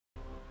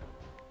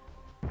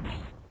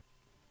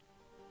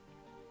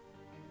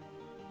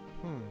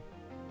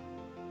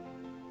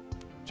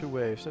2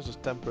 waves. Let's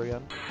just temper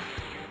again.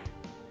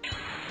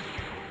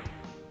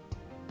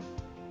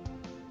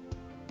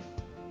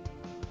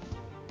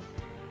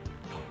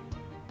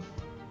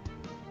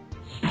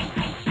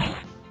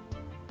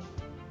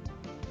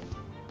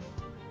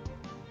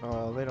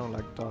 They don't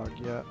like dark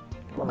yet.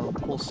 Oh,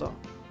 pulsar.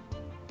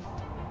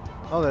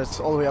 Oh, that's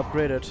all the way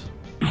upgraded.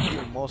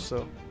 Even more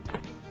so.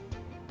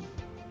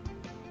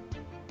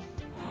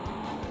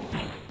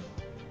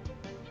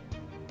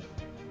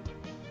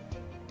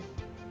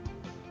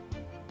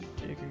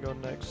 Okay, you can go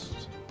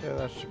next. Yeah,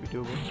 that should be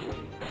doable.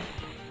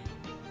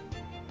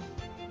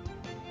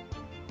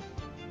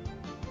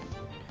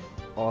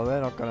 Oh, they're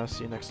not gonna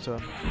see next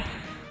turn.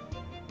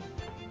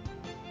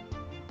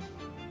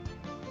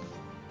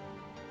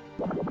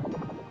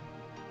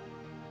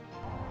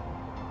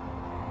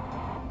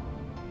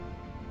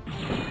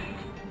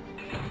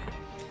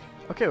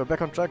 Okay, we're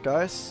back on track,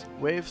 guys.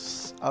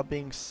 Waves are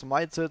being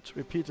smited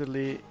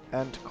repeatedly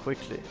and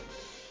quickly.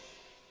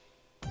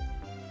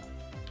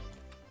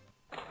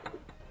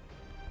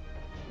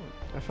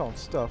 I found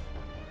stuff.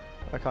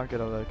 I can't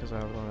get out of that because I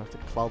don't have the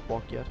cloud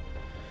walk yet.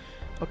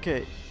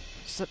 Okay,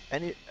 is that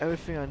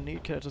everything I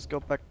need? Can I just go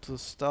back to the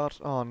start?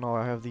 Oh no,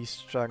 I have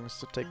these dragons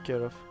to take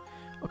care of.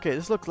 Okay,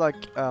 this looks like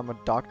a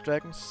dark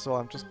dragon, so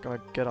I'm just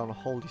gonna get on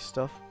holy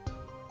stuff.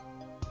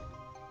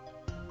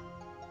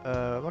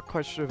 I'm not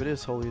quite sure if it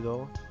is holy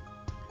though.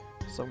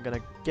 So I'm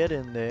gonna get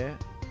in there.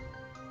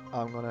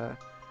 I'm gonna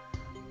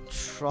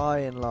try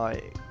and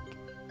like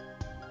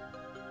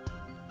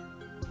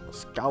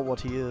scout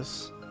what he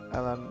is.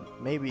 And then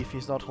maybe if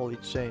he's not holy,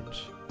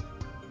 change.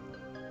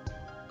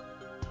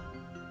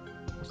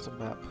 What's the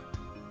map?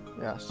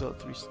 Yeah, still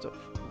 3 stuff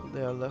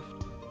there left.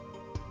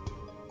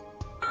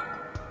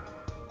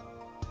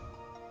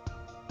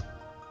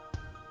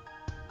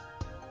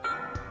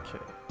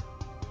 Okay.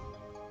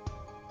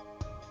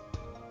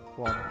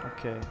 1,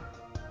 okay.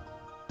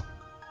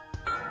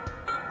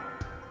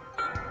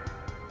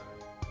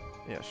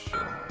 Yeah,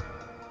 sure.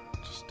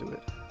 Just do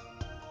it.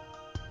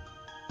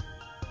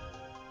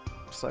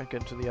 Sink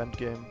into the end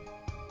game.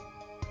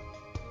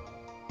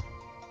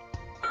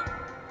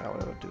 Yeah,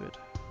 whatever, do it.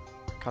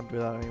 Can't do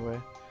that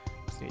anyway.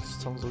 Just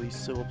needs tons of these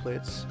silver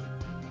plates.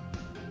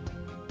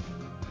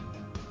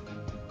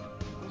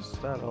 What's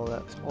that? All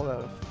that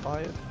of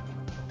 5.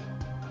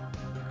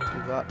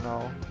 Do that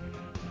now.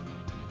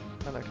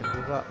 And I can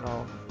do that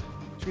now.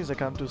 Which means I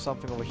can't do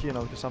something over here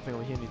now because something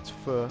over here needs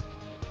fur.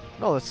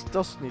 No, this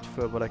does need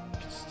fur, but I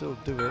can still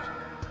do it.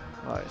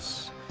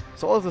 Nice.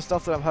 So all of the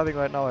stuff that I'm having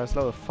right now is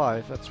level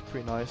 5, that's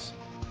pretty nice.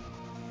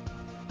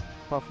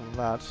 Apart from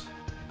that.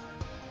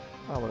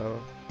 Ah, whatever.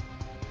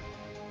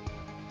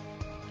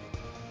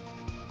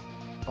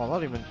 Oh, I'm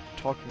not even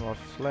talking about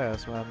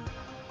flares, man.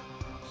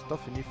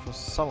 Stuff you need for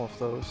some of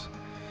those.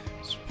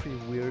 It's pretty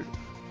weird.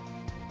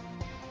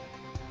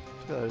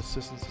 Look at that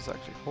resistance, it's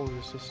actually holy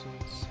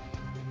resistance.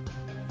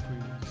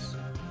 Freeze.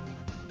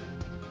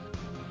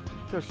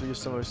 Could actually use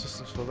some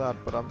resistance for that,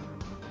 but I'm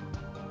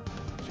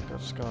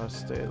just gonna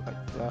stay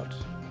like that.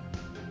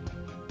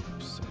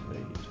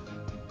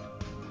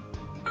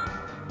 I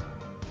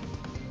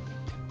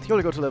think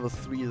I'll go to level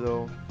 3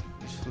 though.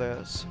 These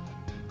flares.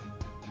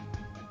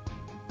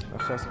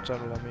 Flares in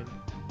general, I mean.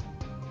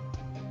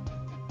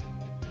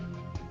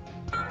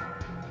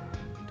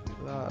 Do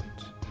that.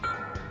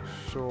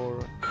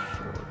 Sure.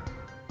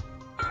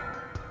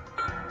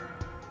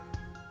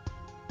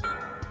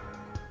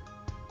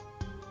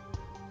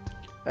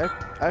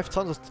 I have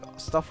tons of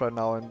stuff right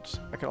now, and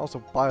I can also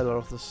buy a lot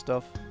of this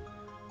stuff,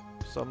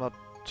 so I'm not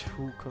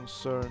too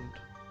concerned.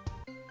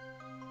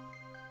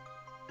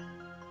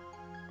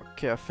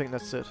 Okay, I think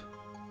that's it.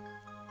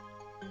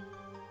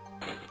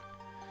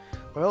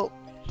 Well,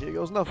 here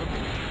goes nothing.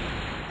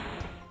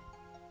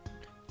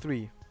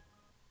 3.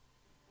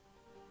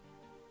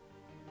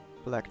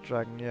 Black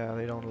dragon, yeah,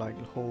 they don't like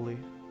holy.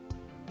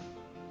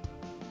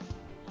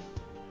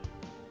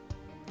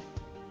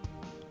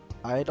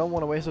 I don't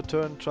want to waste a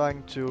turn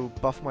trying to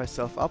buff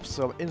myself up,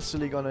 so I'm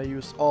instantly gonna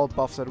use all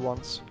buffs at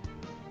once.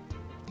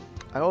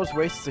 I know this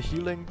wastes the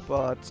healing,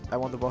 but I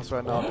want the boss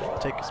right now to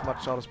take as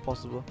much out as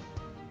possible.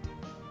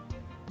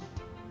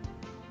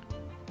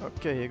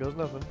 Okay, here goes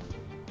nothing.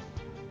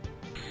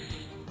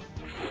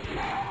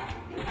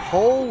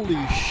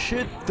 Holy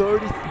shit,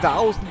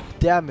 30,000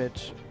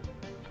 damage!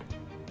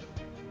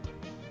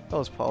 That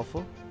was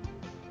powerful.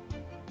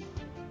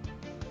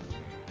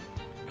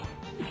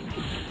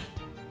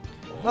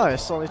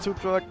 Nice, only 2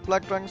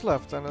 black dragons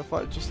left and the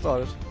fight just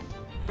started.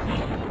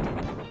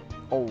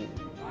 Oh.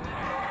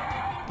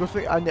 Good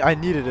thing I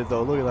needed it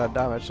though, look at that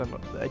damage, and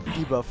it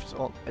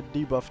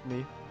debuffed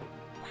me.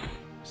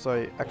 So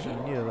I actually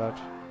needed that.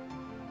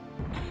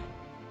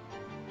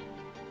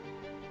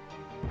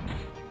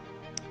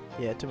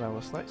 Yeah, 2 man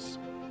was nice.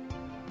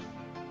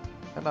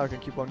 And now I can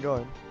keep on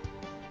going.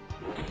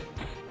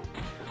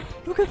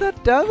 Look at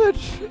that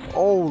damage!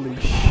 Holy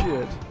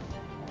shit!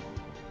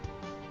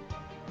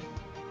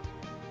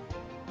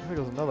 Here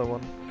goes another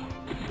one.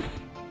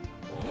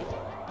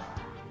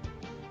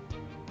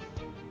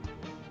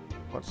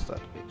 What's that?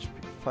 HP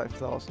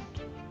 5,000.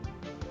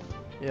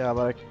 Yeah,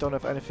 but I don't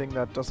have anything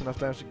that does enough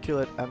damage to kill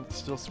it and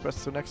still spreads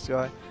to the next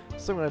guy.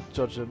 So I'm gonna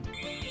judge him.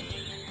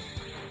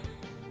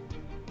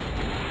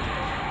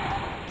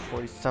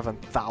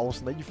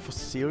 47,000, are you for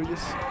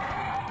serious?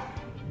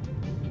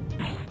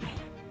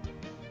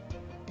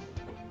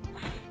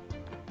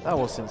 That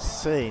was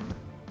insane.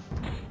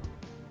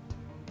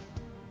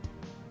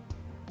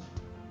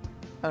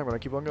 And I'm gonna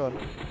keep on going.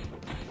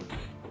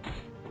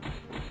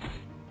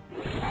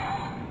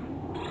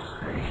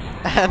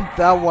 And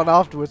that one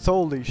afterwards,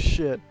 holy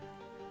shit.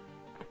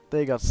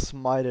 They got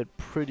smited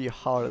pretty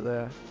hard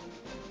there.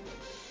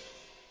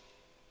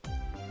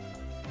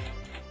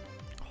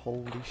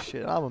 Holy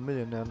shit, I'm a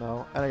millionaire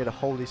now. And I get a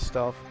holy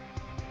stuff.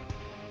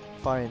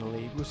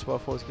 Finally. Boost power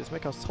holy skills.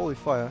 Make us holy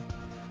fire.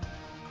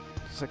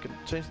 So I can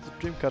change the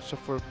dream catcher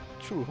for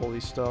true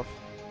holy stuff.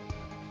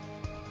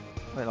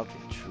 Well, not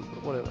really true,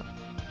 but whatever.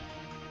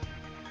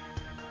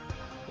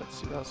 Let's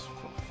see, that's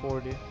for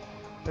 40.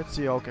 Let's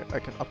see, okay, I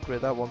can upgrade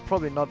that one.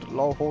 Probably not a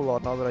whole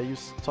lot now that I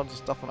use tons of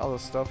stuff on other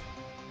stuff.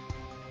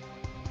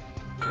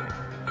 Okay.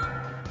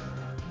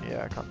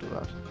 Yeah, I can't do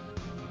that.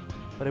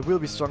 But it will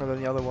be stronger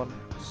than the other one,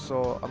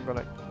 so I'm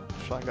gonna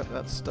try and get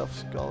that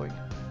stuff going.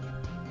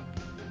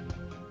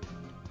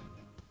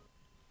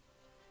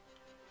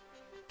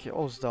 Okay,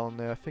 all's down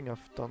there. I think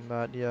I've done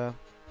that, yeah.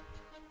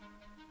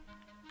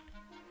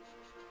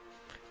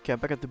 Okay, I'm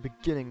back at the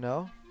beginning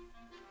now.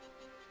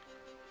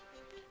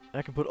 And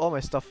I can put all my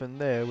stuff in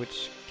there,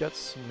 which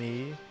gets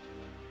me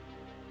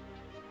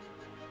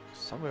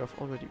somewhere I've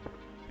already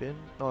been.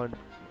 No, it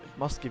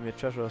must give me a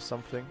treasure or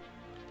something.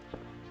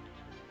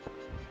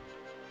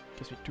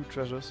 Gives me 2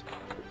 treasures.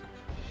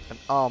 An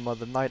armor,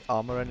 the knight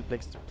armor, and it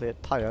makes the player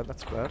tired,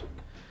 that's bad.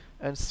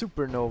 And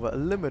supernova, a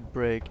limit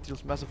break,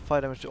 deals massive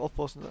fire damage to all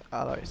foes and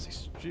allies,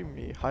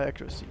 extremely high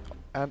accuracy.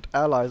 And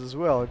allies as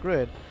well,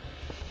 great.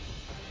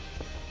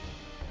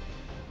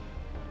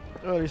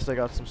 Well, at least I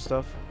got some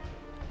stuff.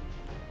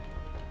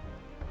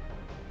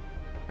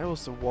 That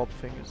was the warp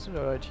thing, isn't it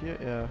right here?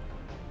 Yeah.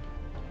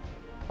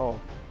 Oh.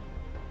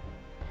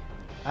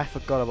 I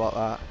forgot about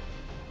that.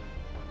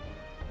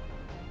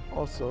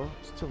 Also,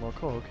 still no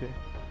core, okay.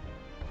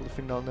 Put the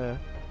thing down there.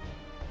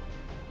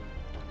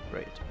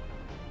 Great.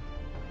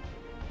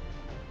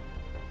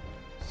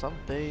 Some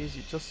days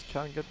you just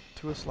can't get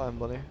to a slime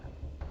bunny.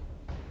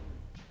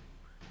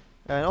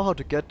 And I know how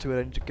to get to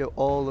it, I need to go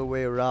all the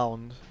way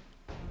around.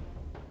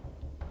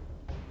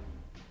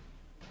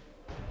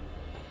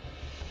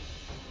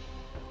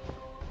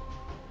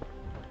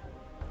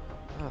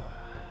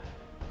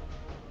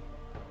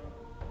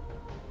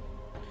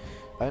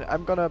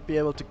 I'm gonna be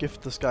able to give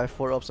this guy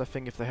 4 ups, I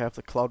think, if they have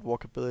the cloud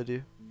walk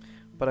ability.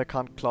 But I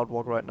can't cloud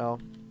walk right now.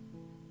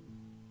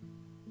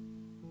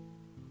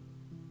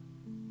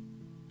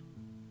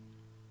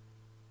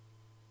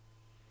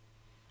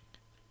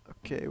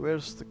 Okay,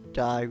 where's the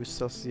guy who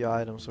sells the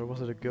items? Or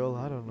was it a girl?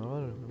 I don't know, I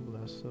don't remember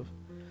that stuff.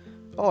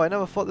 Oh, I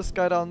never fought this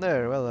guy down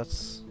there. Well,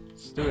 let's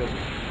do it.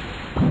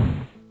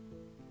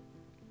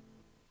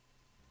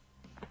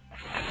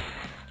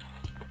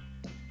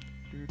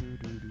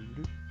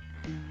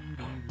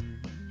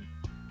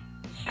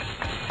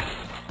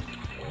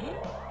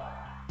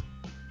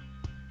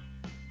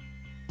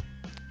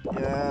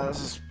 Yeah,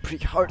 this is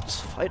pretty hard to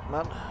fight,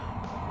 man.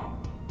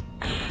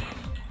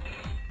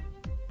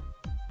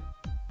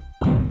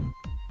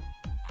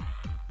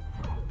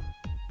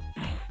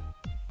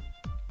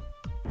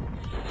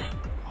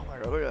 Oh my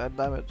god, look at that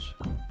damage.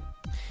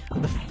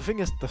 The thing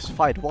is, this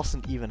fight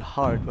wasn't even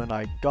hard when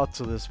I got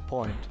to this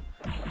point.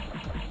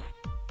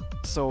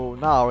 So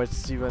now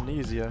it's even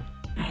easier.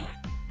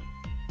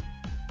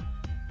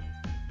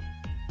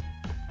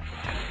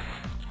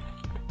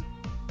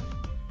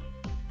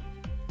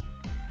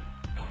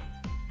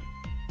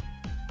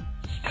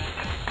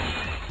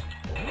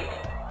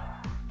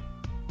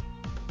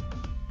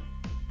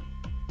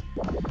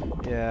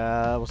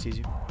 Yeah, that was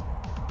easy.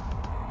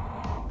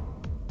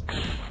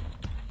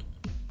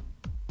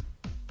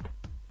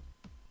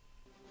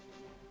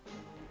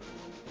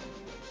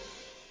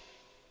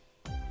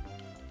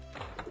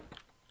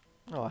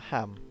 Oh, a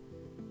ham.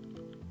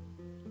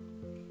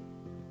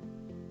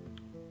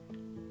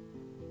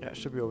 Yeah, it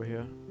should be over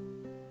here.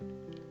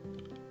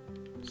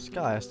 This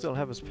guy, I still don't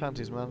have his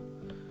panties, man.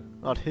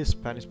 Not his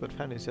panties, but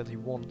panties that he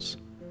wants.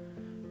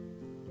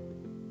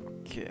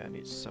 Okay, I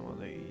need some of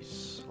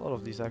these. A lot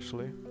of these,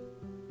 actually.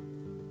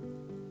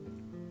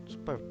 It's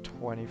about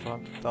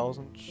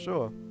 25,000,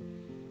 sure.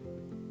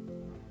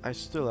 I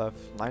still have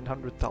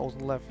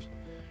 900,000 left.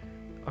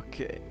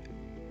 Okay.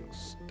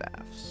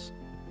 Staffs.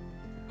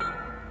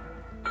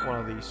 One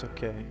of these,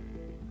 okay.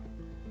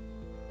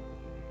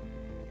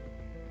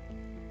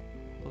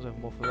 Doesn't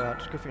have more for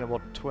that. Good thing I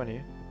bought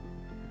 20.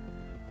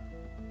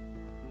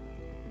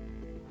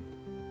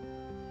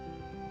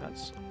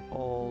 That's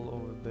all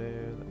over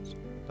there. That's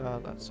all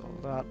that. That's all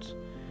that.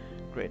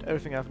 Great.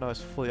 Everything I have now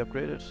is fully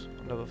upgraded.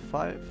 Level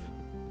 5.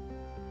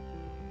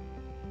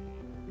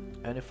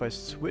 And if I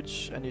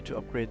switch, I need to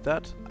upgrade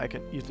that. I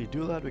can easily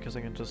do that because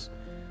I can just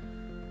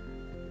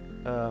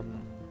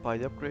buy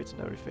the upgrades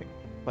and everything.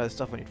 buy the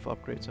stuff I need for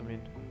upgrades, I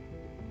mean.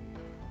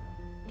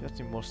 Just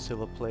need more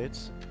silver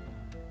plates.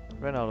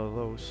 Ran out of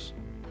those.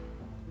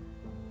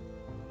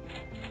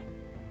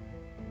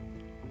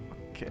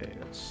 Okay,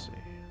 let's see.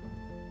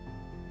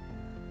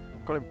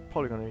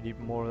 Probably gonna need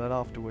more of that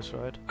afterwards,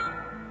 right?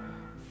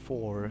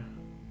 4.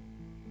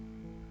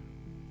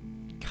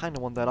 Kinda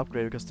want that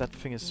upgrade because that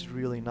thing is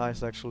really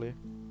nice actually.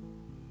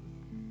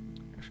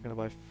 Actually gonna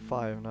buy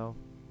 5 now.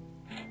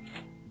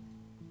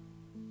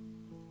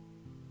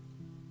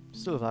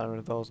 Still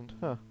 900,000,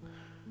 huh.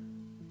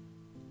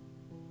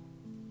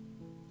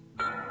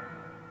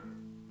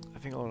 I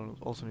think I'll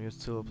also need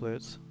silver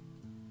plates.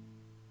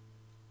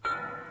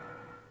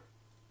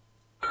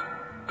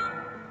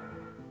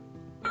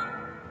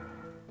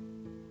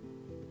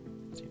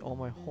 See all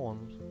my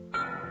horns.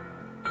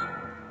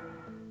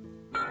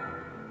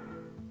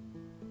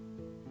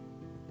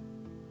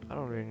 I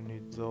don't really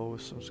need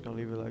those, so I'm just gonna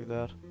leave it like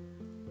that.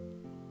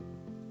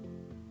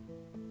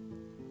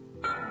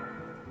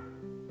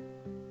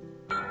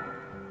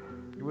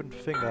 You wouldn't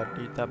think I'd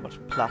need that much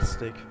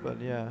plastic,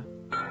 but yeah.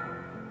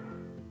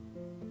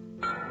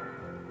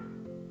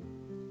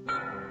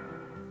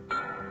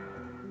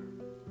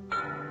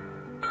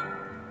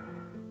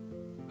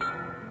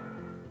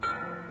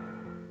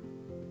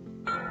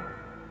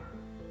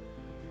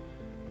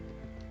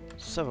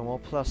 Seven more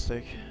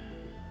plastic.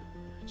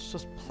 It's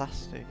just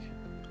plastic.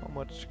 How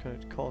much can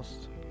it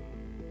cost?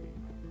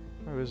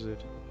 Where is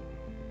it?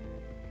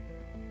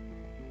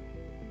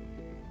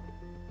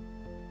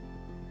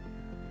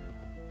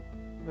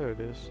 There it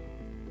is.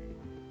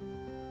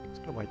 It's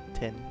gonna buy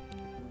 10.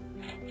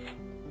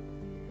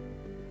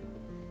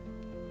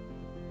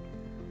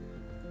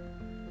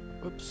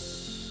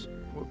 Whoops.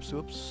 Whoops,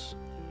 whoops.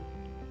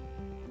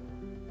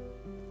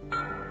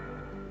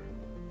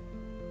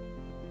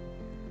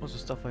 What's the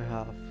stuff I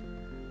have?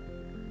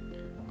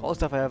 All the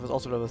stuff I have is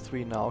also level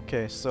 3 now.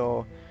 Okay,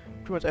 so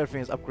pretty much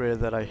everything is upgraded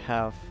that I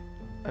have.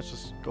 Let's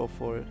just go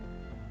for it.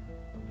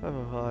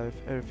 5/5,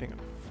 everything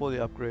fully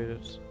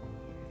upgraded.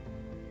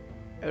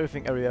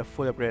 Everything area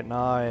fully upgraded.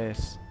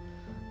 Nice.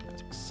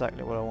 That's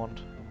exactly what I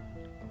want.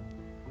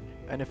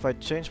 And if I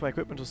change my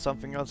equipment to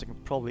something else, I can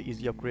probably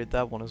easily upgrade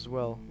that one as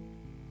well.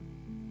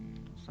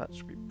 So that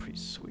should be pretty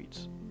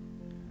sweet.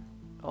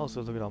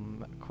 Also, look at our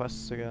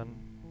quests again.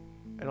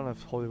 I don't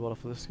have holy water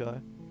for this guy.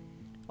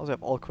 I also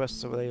have all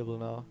quests available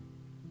now.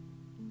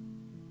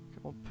 Okay,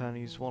 1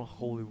 pennies, 1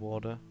 holy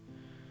water,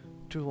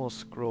 2 more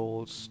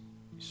scrolls,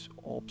 these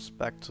orbs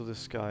back to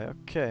this guy.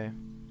 Okay.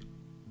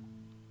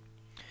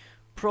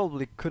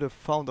 Probably could have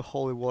found the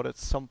holy water at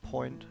some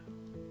point.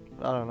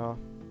 But I don't know.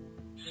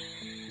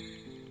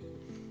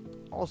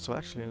 Also,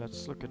 actually,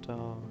 let's look at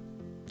our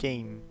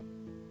game.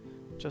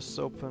 Just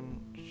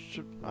open.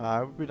 It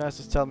would be nice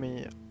to tell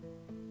me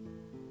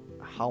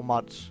how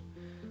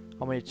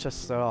many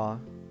chests there are.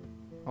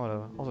 Oh,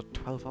 whatever. Also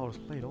 12 hours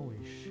late, holy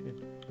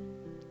shit.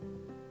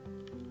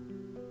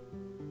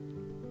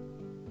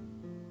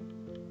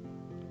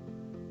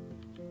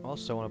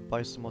 Also, I want to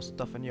buy some more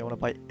stuff in here. I want to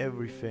buy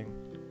everything.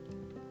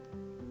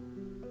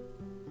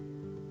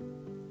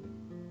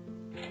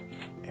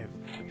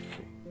 Everything.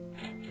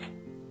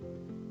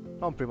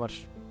 I'm pretty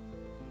much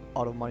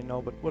out of money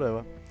now, but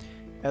whatever.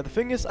 The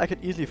thing is, I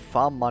can easily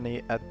farm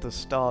money at the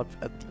start,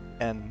 at the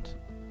end.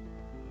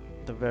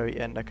 The very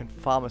end. I can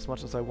farm as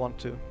much as I want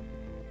to.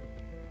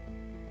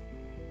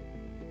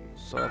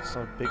 So that's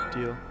not a big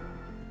deal.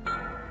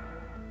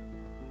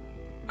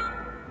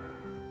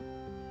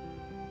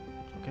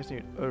 Okay, so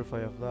if I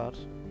have that.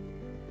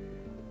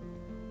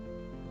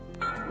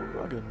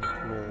 Dragon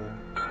Claw.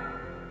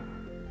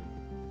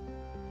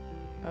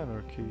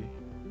 Anarchy.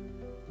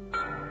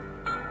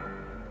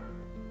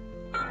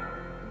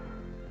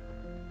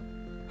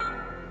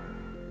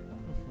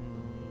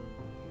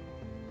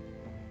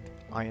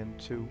 Iron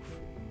Tooth.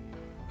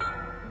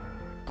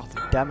 God,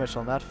 the damage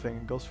on that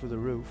thing goes through the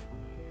roof.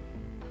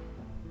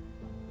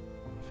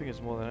 I think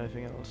it's more than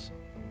anything else.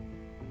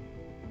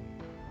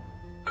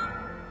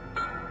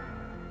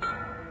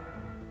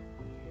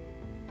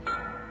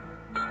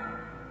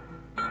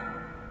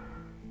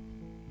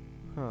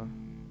 Huh.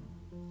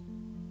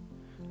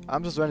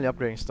 I'm just randomly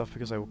upgrading stuff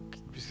because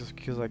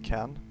I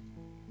can.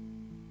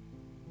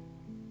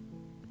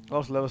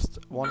 Also level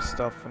 1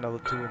 stuff and level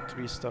 2 and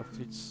 3 stuff.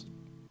 It's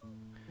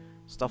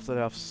stuff that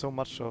I have so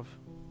much of.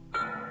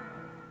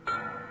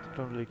 I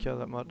don't really care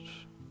that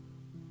much.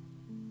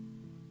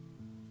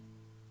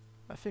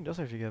 I think it does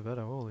actually get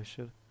better, holy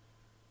shit.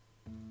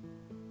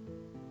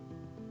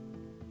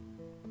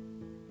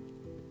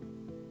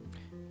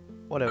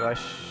 Whatever, I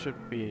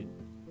should be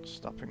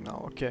stopping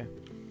now, okay.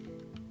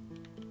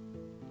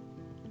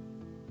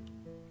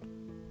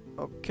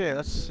 Okay,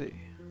 let's see.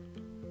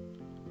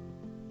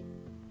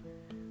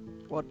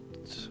 What?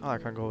 Oh, I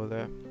can't go over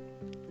there.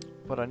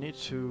 But I need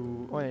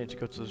to... Oh, I need to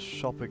go to the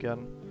shop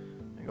again.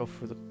 And go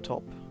through the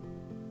top.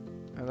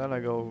 And then I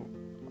go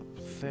up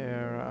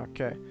there.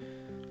 Okay.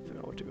 I figure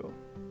out where to go.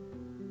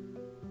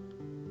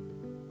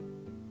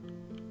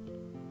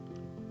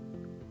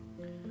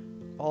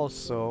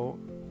 Also,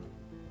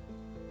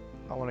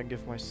 I want to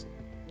give my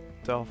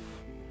stuff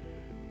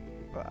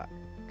back.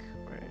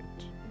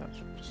 Wait, that's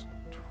just...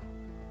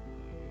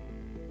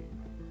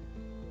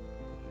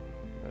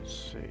 Let's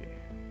see.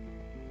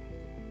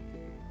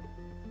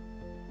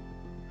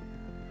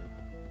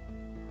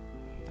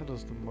 That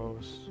does the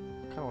most.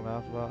 Kinda wanna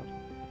have that.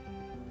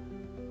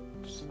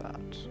 What's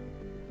that?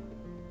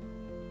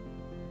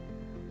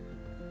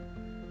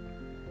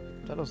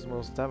 That does the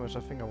most damage. I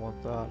think I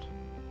want that.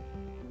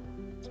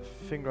 I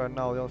think right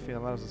now the only thing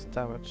that matters is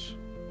damage.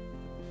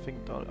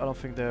 I don't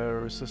think their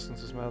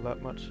resistances matter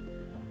that much.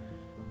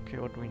 Okay,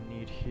 what do we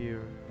need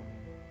here?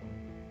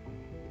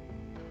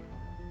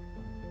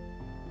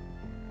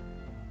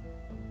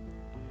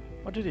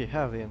 What did he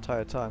have the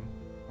entire time?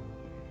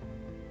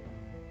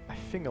 I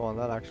think I want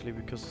that actually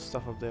because the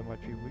stuff up there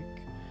might be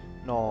weak.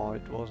 No,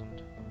 it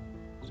wasn't.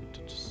 It's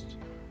just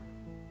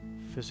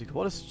physical.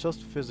 What is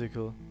just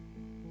physical?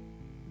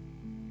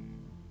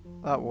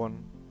 That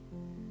one.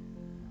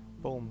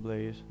 Bone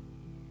blade.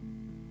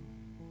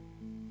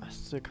 I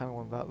still kinda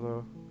want that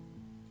though.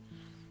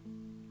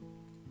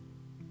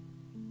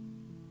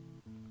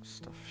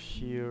 Stuff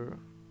here.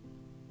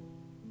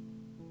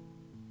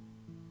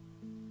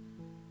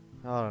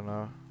 I don't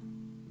know.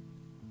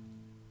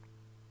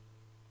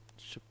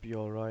 Should be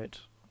alright.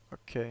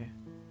 Okay.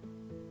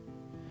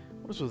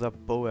 What is with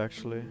that bow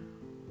actually?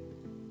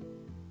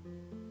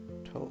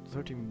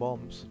 13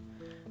 bombs.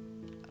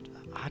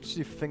 I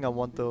actually think I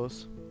want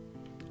those.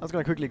 I was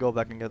gonna quickly go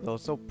back and get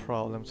those, no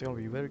problem. It's gonna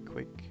be very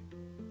quick.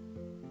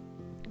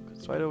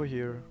 It's right over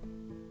here.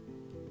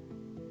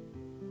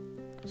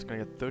 It's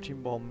gonna get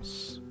 13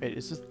 bombs. Wait,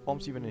 is this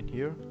bombs even in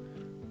here?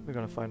 We're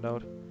gonna find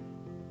out.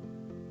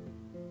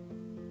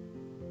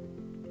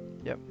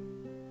 Yep.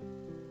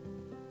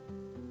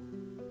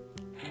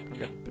 Gonna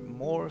get a bit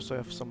more, so I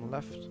have some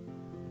left.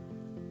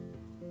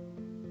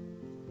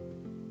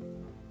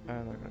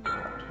 And they're gonna go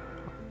out.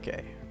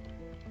 Okay.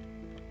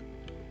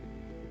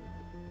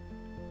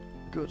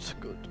 Good,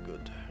 good,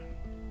 good.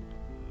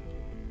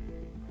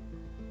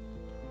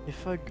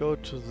 If I go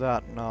to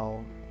that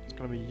now, it's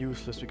gonna be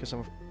useless because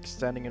I'm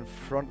standing in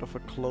front of a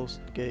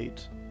closed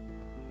gate.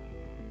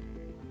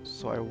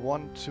 So I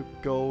want to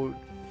go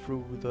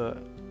through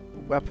the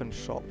weapon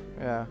shop.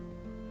 Yeah.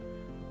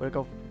 We'll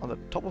go on the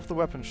top of the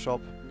weapon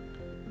shop.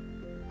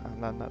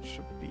 And then that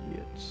should be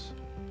it.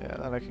 Yeah,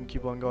 then I can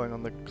keep on going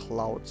on the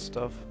cloud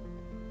stuff.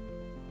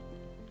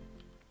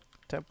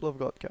 Temple of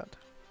Godcat.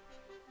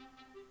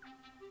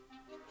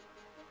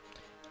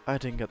 I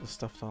didn't get the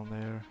stuff down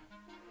there.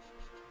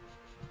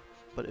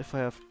 But if I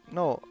have...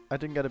 No, I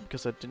didn't get it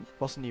because I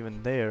wasn't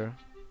even there.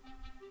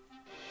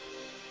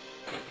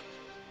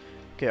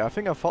 Okay, I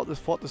think I fought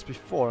this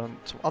before on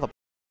some other